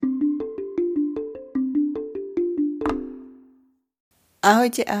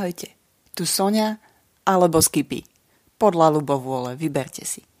Ahojte, ahojte. Tu Soňa alebo Skippy. Podľa ľubovôle, vyberte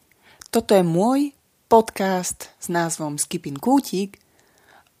si. Toto je môj podcast s názvom Skippin Kútik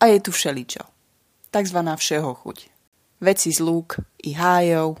a je tu všeličo. Takzvaná všeho chuť. Veci z lúk i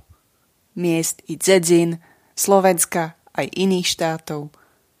hájov, miest i dzedzin, Slovenska aj iných štátov,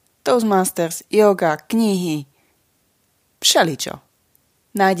 Toastmasters, yoga, knihy, všeličo.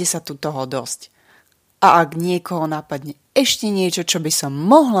 Nájde sa tu toho dosť. A ak niekoho napadne ešte niečo, čo by som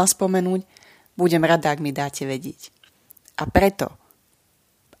mohla spomenúť, budem rada, ak mi dáte vedieť. A preto,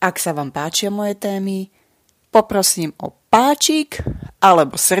 ak sa vám páčia moje témy, poprosím o páčik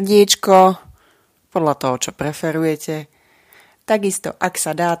alebo srdiečko, podľa toho, čo preferujete. Takisto, ak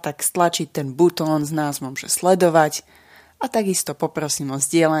sa dá, tak stlačiť ten butón s názvom, že sledovať. A takisto poprosím o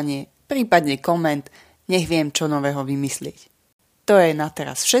zdieľanie, prípadne koment, nech viem, čo nového vymyslieť. To je na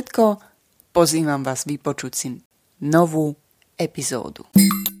teraz všetko. Pozývam vás vypočuť si novú epizódu.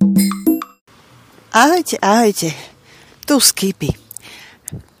 Ahojte. Tu Skippy.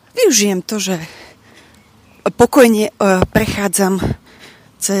 Využijem to, že pokojne prechádzam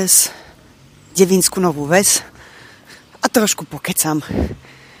cez Devínskú Novú Ves a trošku pokecam.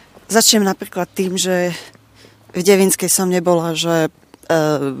 Začnem napríklad tým, že v Devínskej som nebola, že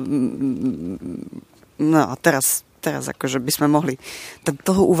no a teraz akože by sme mohli tak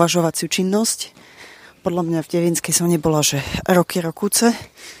dlho uvažovaciu činnosť. Podľa mňa v Devínskej som nebola, že roky rokúce,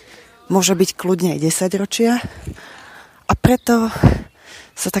 môže byť kľudne aj 10 ročia. A preto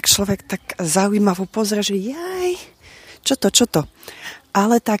sa tak človek tak zaujímavo pozrie, že jaj, čo to.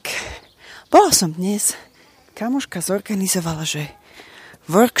 Ale tak bola som dnes, kamoška zorganizovala, že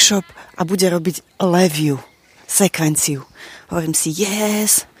workshop a bude robiť review, sekvenciu. Hovorím si,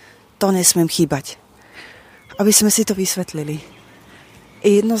 yes, to nesmiem chýbať. Aby sme si to vysvetlili.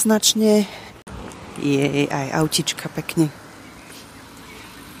 Jednoznačne je aj autička pekne.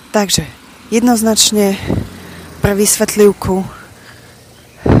 Takže, jednoznačne pre vysvetlivku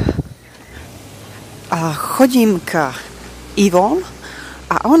a chodím k Ivon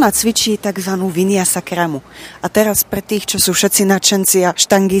a ona cvičí takzvanú Vinyasa kramu. A teraz pre tých, čo sú všetci nadšenci a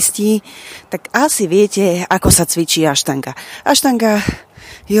štangisti, tak asi viete, ako sa cvičí aštanga. Aštanga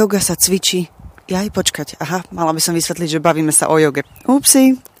yoga sa cvičí. Počkať. Aha, mala by som vysvetliť, že bavíme sa o joge.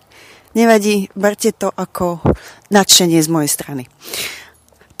 Upsi, nevadí, berte to ako nadšenie z mojej strany.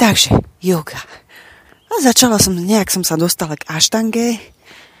 Takže, yoga. A nejak som sa dostala k aštange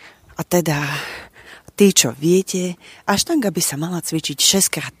a teda tí, čo viete, aštanga by sa mala cvičiť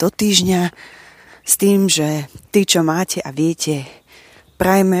 6 krát do týždňa s tým, že tí, čo máte a viete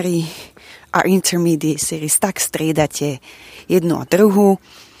primary a intermediate series, tak striedate jednu a druhú.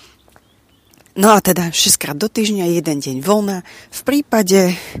 No a teda 6 krát do týždňa, 1 deň voľna. V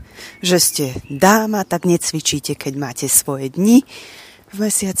prípade, že ste dáma, tak necvičíte, keď máte svoje dni v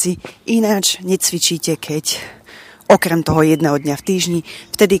mesiaci. Ináč necvičíte, keď okrem toho jedného dňa v týždni,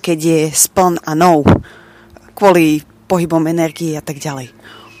 vtedy, keď je spln a no, kvôli pohybom energie a tak ďalej.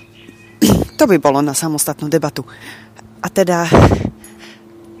 To by bolo na samostatnú debatu. A teda,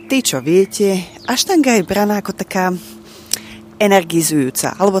 tí, čo viete, aštanga je braná ako taká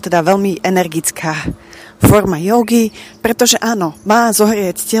energizujúca, alebo teda veľmi energická forma jogy, pretože áno, má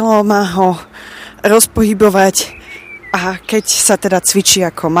zohrieť telo, má ho rozpohybovať a keď sa teda cvičí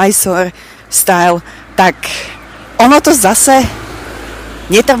ako Mysore style, tak ono to zase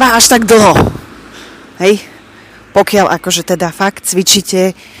netrvá až tak dlho. Hej? Pokiaľ akože teda fakt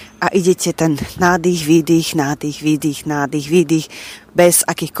cvičíte a idete ten nádych, výdych, bez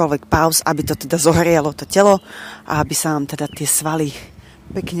akýchkoľvek pauz, aby to teda zohrialo to telo a aby sa vám teda tie svaly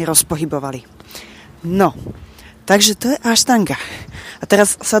pekne rozpohybovali. No, takže to je aštanga. A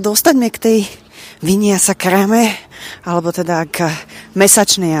teraz sa dostaňme k tej Vinyasa krame, alebo teda k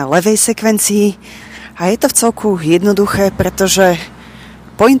mesačnej a ľavej sekvencii. A je to v celku jednoduché, pretože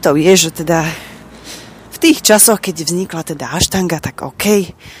pointou je, že teda v tých časoch, keď vznikla teda aštanga, tak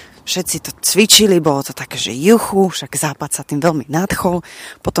OK, všetci to cvičili, bolo to také, že juchu, však západ sa tým veľmi nadchol.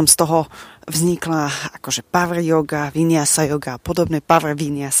 Potom z toho vznikla akože power yoga, vinyasa yoga a podobné power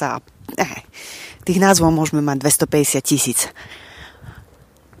vinyasa. Tých názvov môžeme mať 250 000.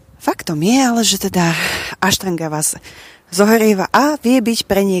 Faktom je ale, že teda aštanga vás zohrieva a vie byť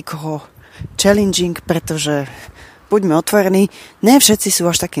pre niekoho challenging, pretože buďme otvorení, ne všetci sú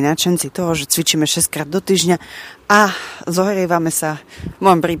až takí nadšenci toho, že cvičíme 6 krát do týždňa a zohrievame sa, v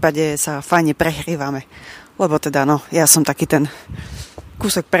môjom prípade sa fajne prehrievame, lebo teda ja som taký ten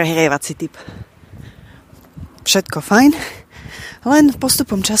kúsok prehrievací typ. Všetko fajn, len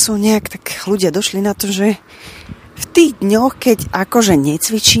postupom času nejak tak ľudia došli na to, že v tých dňoch, keď akože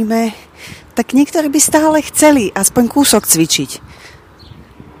necvičíme, tak niektorí by stále chceli aspoň kúsok cvičiť.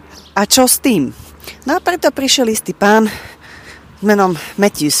 A čo s tým? No a preto prišiel istý pán menom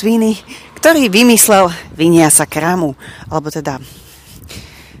Matthew Sweeney, ktorý vymyslel Vinyasa kramu, alebo teda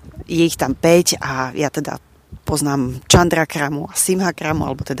je ich tam 5 a ja teda poznám Chandra kramu a Simha kramu,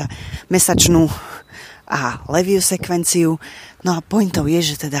 alebo teda mesačnú a leviu sekvenciu. No a pointou je,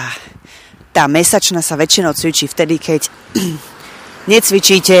 že teda tá mesačná sa väčšinou cvičí vtedy, keď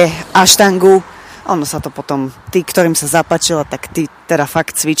necvičíte aštangu. Ono sa to potom, tí, ktorým sa zapáčilo, tak tí teda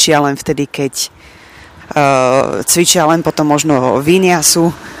fakt cvičia len vtedy, keď cvičia len potom možno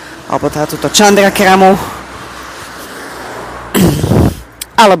Vinyasu, alebo teda túto Chandra kramu,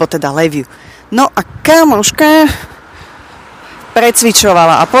 alebo teda leviu. No a kamoška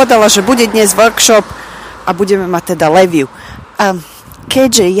precvičovala a povedala, že bude dnes workshop a budeme mať teda leviu. A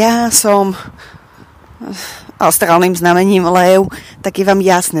keďže ja som astrálnym znamením lev, tak je vám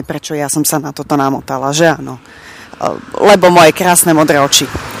jasné, prečo ja som sa na toto namotala, že áno. Lebo moje krásne modré oči.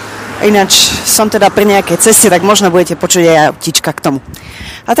 Ináč som teda pri nejakej ceste, tak možno budete počuť aj autička k tomu.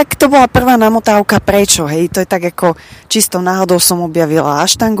 A tak to bola prvá namotávka, prečo, hej, to je tak ako čistou náhodou som objavila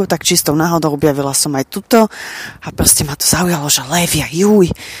aštangu, tak čistou náhodou objavila som aj tuto a proste ma to zaujalo, že levia,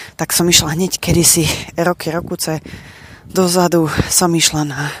 juj, tak som išla hneď kedysi, rokuce dozadu som išla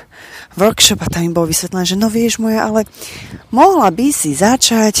na workshop a tam mi bolo vysvetlené, že no vieš moje, ale mohla by si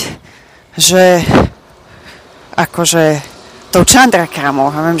začať, že akože tou Chandra kramou,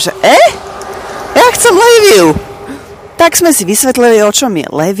 a viem, že ja chcem leviu. Tak sme si vysvetlili, o čom je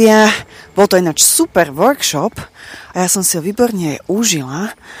levia. Bol to ináč super workshop a ja som si ho výborne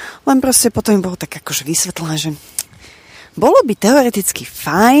užila, len proste potom mi bolo tak akože vysvetlené, že bolo by teoreticky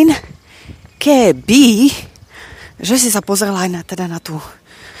fajn, keby, že si sa pozrela aj na tú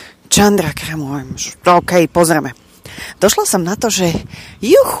Chandra kramu. OK, pozrieme. Došla som na to, že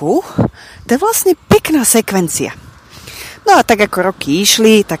juchu, to je vlastne pekná sekvencia. No a tak ako roky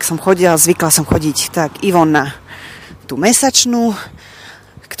išli, tak som chodila, zvykla som chodiť tak Ivon na tú mesačnú,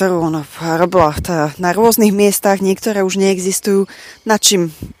 ktorú ona robila na rôznych miestach, niektoré už neexistujú, nad čím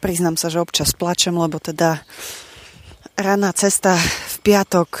priznám sa, že občas plačem, lebo teda ranná cesta v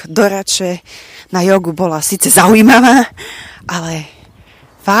piatok do Rače na jogu bola síce zaujímavá, ale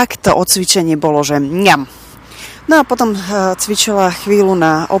fakt to odcvičenie bolo, že mňam. No a potom cvičila chvíľu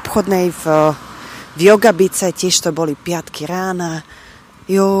na obchodnej v Yogabice, tiež to boli piatky rána.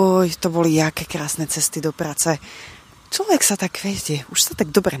 Joj, to boli jaké krásne cesty do práce. Človek sa tak, viete, už sa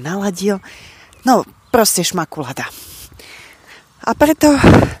tak dobre naladil. No, proste šmakulada. A preto,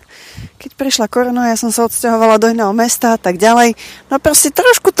 keď prišla korona, ja som sa odsťahovala do iného mesta a tak ďalej. No proste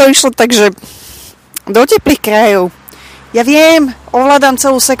trošku to išlo tak, že do teplých krajov. Ja viem, ovládam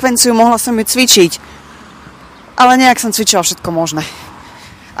celú sekvenciu, mohla som ju cvičiť. Ale nejak som cvičila všetko možné.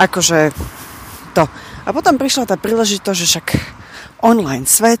 Akože to. A potom prišla tá príležitosť, že však online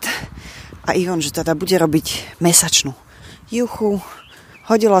svet a Ivon, že teda bude robiť mesačnú. Juchu,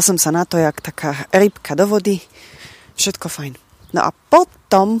 hodila som sa na to, jak taká rybka do vody. Všetko fajn. No a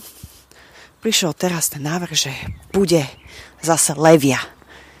potom prišiel teraz ten návrh, že bude zase levia.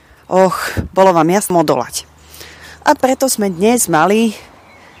 Bolo vám jasno odolať. A preto sme dnes mali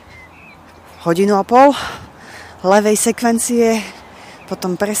 1,5 hodiny levej sekvencie,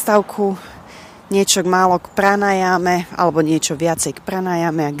 potom prestávku, niečo málo k pranajáme, alebo niečo viacej k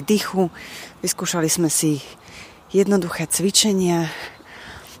pranajáme a k dychu. Vyskúšali sme si jednoduché cvičenia,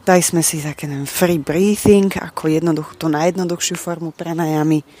 dali sme si také free breathing, ako tú najjednoduchšiu formu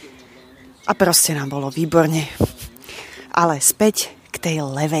pranajámy a proste nám bolo výborne. Ale späť k tej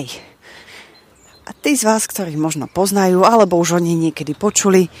levej. A tí z vás, ktorí možno poznajú, alebo už o nej niekedy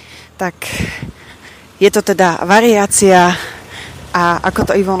počuli, tak je to teda variácia. A ako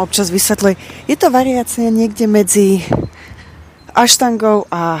to Ivon občas vysvetľuje, je to variácia niekde medzi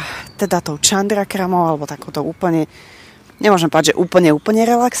aštangou a teda tou Chandra kramou, alebo takouto úplne, nemôžem povedať, že úplne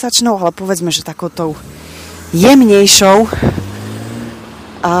relaxačnou, ale povedzme, že takouto jemnejšou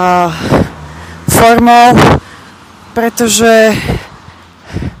formou, pretože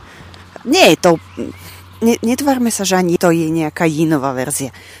nie je to, netvárme sa, že ani to je nejaká jinová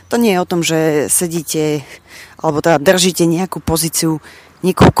verzia. To nie je o tom, že sedíte alebo teda držíte nejakú pozíciu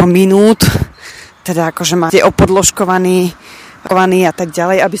niekoľko minút, teda akože máte opodložkovaný a tak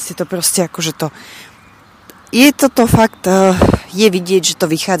ďalej, aby ste to proste akože to... Je toto fakt, je vidieť, že to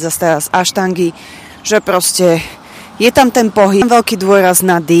vychádza z aštangy, že proste je tam ten pohyb, veľký dôraz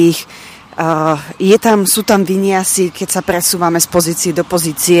na dých, sú tam vinyasy, keď sa presúvame z pozície do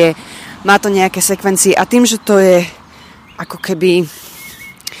pozície, má to nejaké sekvencie a tým, že to je ako keby...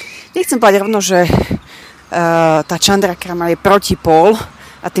 Nechcem povedať rovno, že tá Chandra krama je protipól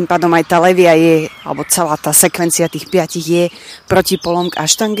a tým pádom aj tá levia je, alebo celá tá sekvencia tých 5 je protipolom k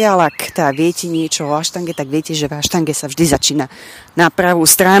aštange, ale ak teda viete niečo o aštange, tak viete, že v aštange sa vždy začína na pravú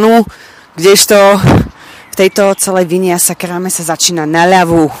stranu, kdežto v tejto celej vinyasa krame sa začína na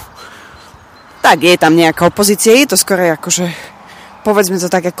ľavú. Tak je tam nejaká opozícia, je to skoro akože, povedzme to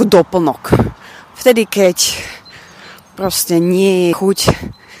tak ako doplnok. Vtedy, keď proste nie je chuť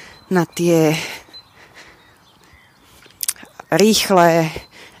na tie rýchle,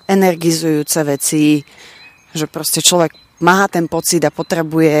 energizujúce veci, že proste človek má ten pocit a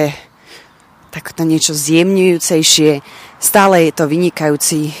potrebuje takto niečo zjemňujúcejšie. Stále je to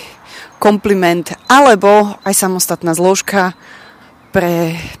vynikajúci kompliment, alebo aj samostatná zložka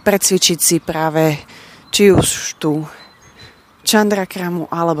precvičiť si práve či už tú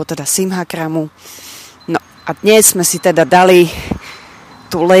čandrakramu, alebo teda simhakramu. No a dnes sme si teda dali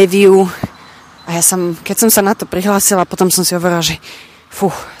tú leviu a keď som sa na to prihlásila, potom som si hovorila, že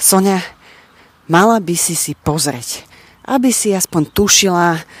Sonia, mala by si pozrieť, aby si aspoň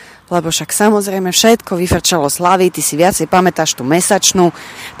tušila, lebo však samozrejme všetko vyfrčalo z hlavy, ty si viacej pamätáš tú mesačnú,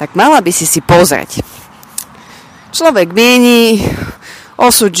 tak mala by si pozrieť. Človek mieni,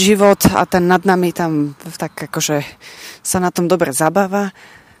 osud, život a ten nad nami tam tak akože sa na tom dobre zabáva.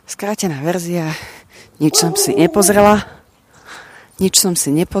 Skrátená verzia, nič som si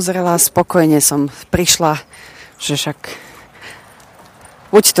nepozrela, spokojne som prišla, že však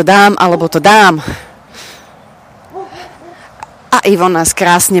buď to dám, alebo to dám. A Ivo nás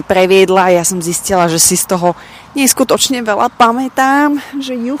krásne previedla. Ja som zistila, že si z toho neskutočne veľa pamätám.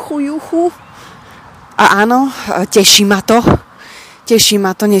 Že juchu. A áno, teší ma to. Teší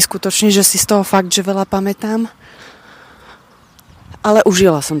ma to neskutočne, že si z toho fakt, že veľa pamätám. Ale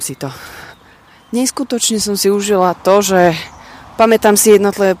užila som si to. Neskutočne som si užila to, že pamätám si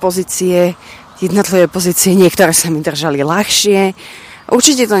jednotlivé pozície, niektoré sa mi držali ľahšie.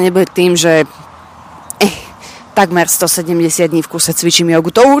 Určite to nebude tým, že takmer 170 dní v kuse cvičím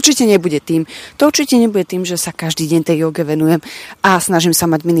jogu. To určite nebude tým. Že sa každý deň tej joge venujem a snažím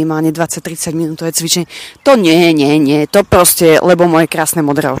sa mať minimálne 20-30 minútové cvičenie. To nie. To proste, lebo moje krásne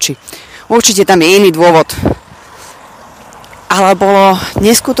modré oči. Určite tam je iný dôvod. Ale bolo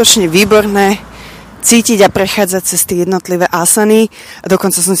neskutočne výborné cítiť a prechádzať cez tie jednotlivé asany. A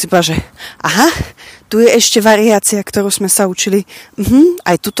dokonca som si povedala, že tu je ešte variácia, ktorú sme sa učili.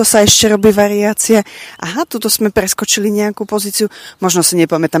 Aj tuto sa ešte robí variácia. Tuto sme preskočili nejakú pozíciu. Možno si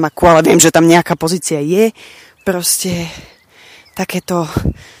nepamätám akú, ale viem, že tam nejaká pozícia je. Proste takéto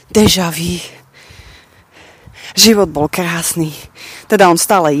déjà vu. Život bol krásny. Teda on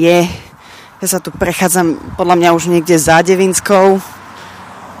stále je. Ja sa tu prechádzam podľa mňa už niekde za Devinskou.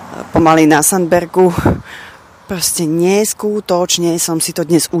 Pomaly na Sandbergu. Proste neskutočne som si to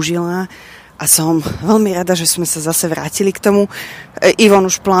dnes užila a som veľmi rada, že sme sa zase vrátili k tomu. Ivon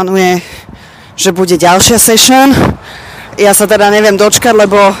už plánuje, že bude ďalšia session. Ja sa teda neviem dočkať,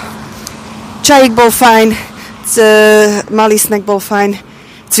 lebo čajík bol fajn, malý snack bol fajn,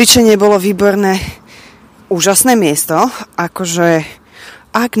 cvičenie bolo výborné, úžasné miesto, akože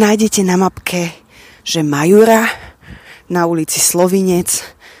ak nájdete na mapke, že Majura na ulici Slovinec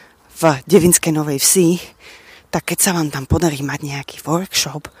v Devinskej Novej Vsi, tak keď sa vám tam podarí mať nejaký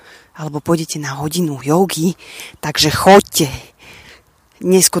workshop alebo pôjdete na hodinu jogy, takže choďte.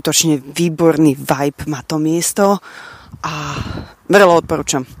 Neskutočne výborný vibe má to miesto a veľmi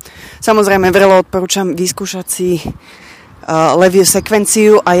odporúčam. Samozrejme, veľmi odporúčam vyskúšať si leviu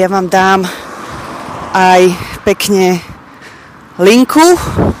sekvenciu a ja vám dám aj pekne linku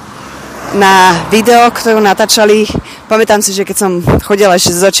na video, ktorú natáčali. Pamätám si, že keď som chodila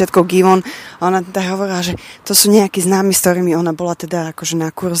ešte z začiatku k Ivon, ona teda hovorila, že to sú nejakí známi, s ktorými ona bola teda akože na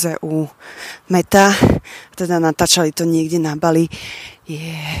kurze u Meta. Teda natáčali to niekde na Bali.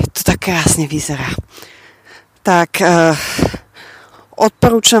 To tak krásne vyzerá. Tak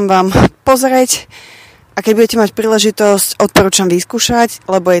odporúčam vám pozrieť a keď budete mať príležitosť, odporúčam vyskúšať,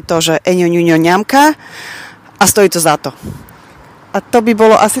 lebo je to, že eňo, ňuňo, ňamka a stojí to za to. A to by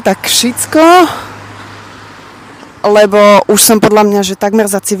bolo asi tak všetko, lebo už som podľa mňa, že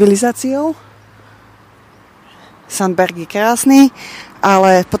takmer za civilizáciou. Sandberg je krásny,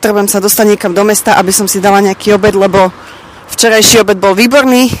 ale potrebujem sa dostať niekam do mesta, aby som si dala nejaký obed, lebo včerajší obed bol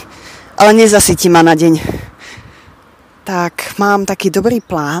výborný, ale nezasytí ma na deň. Tak mám taký dobrý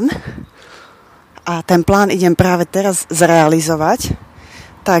plán a ten plán idem práve teraz zrealizovať.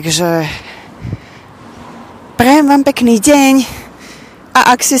 Takže prajem vám pekný deň.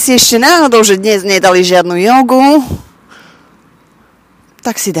 A ak ste si ešte náhodou, že dnes nedali žiadnu jogu,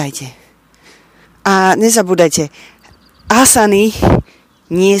 tak si dajte. A nezabúdajte, asany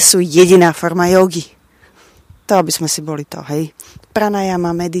nie sú jediná forma jogy. To, aby sme si boli to, hej.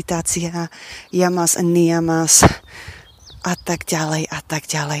 pranayama, meditácia, yamas and niyamas a tak ďalej, a tak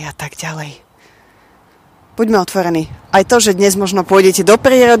ďalej, a tak ďalej. Buďme otvorení. Aj to, že dnes možno pôjdete do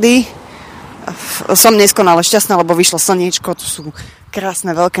prírody, som neskonale šťastná, lebo vyšlo slniečko, tu sú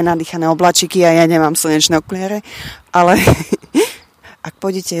krásne, veľké, nadýchané oblačiky a ja nemám slnečné okuliare, ale ak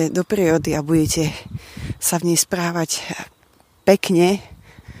pôjdete do prírody a budete sa v nej správať pekne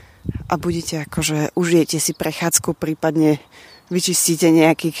a budete akože užijete si prechádzku, prípadne vyčistíte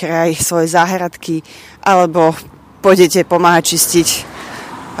nejaký kraj, svoje záhradky, alebo pôjdete pomáhať čistiť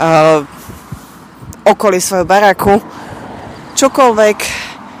okolie svojho baraku, čokoľvek,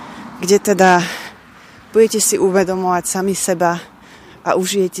 kde teda budete si uvedomovať sami seba a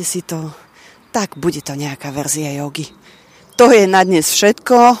užijete si to, tak bude to nejaká verzia jogy. To je na dnes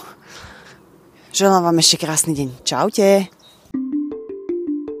všetko. Želám vám ešte krásny deň. Čaute.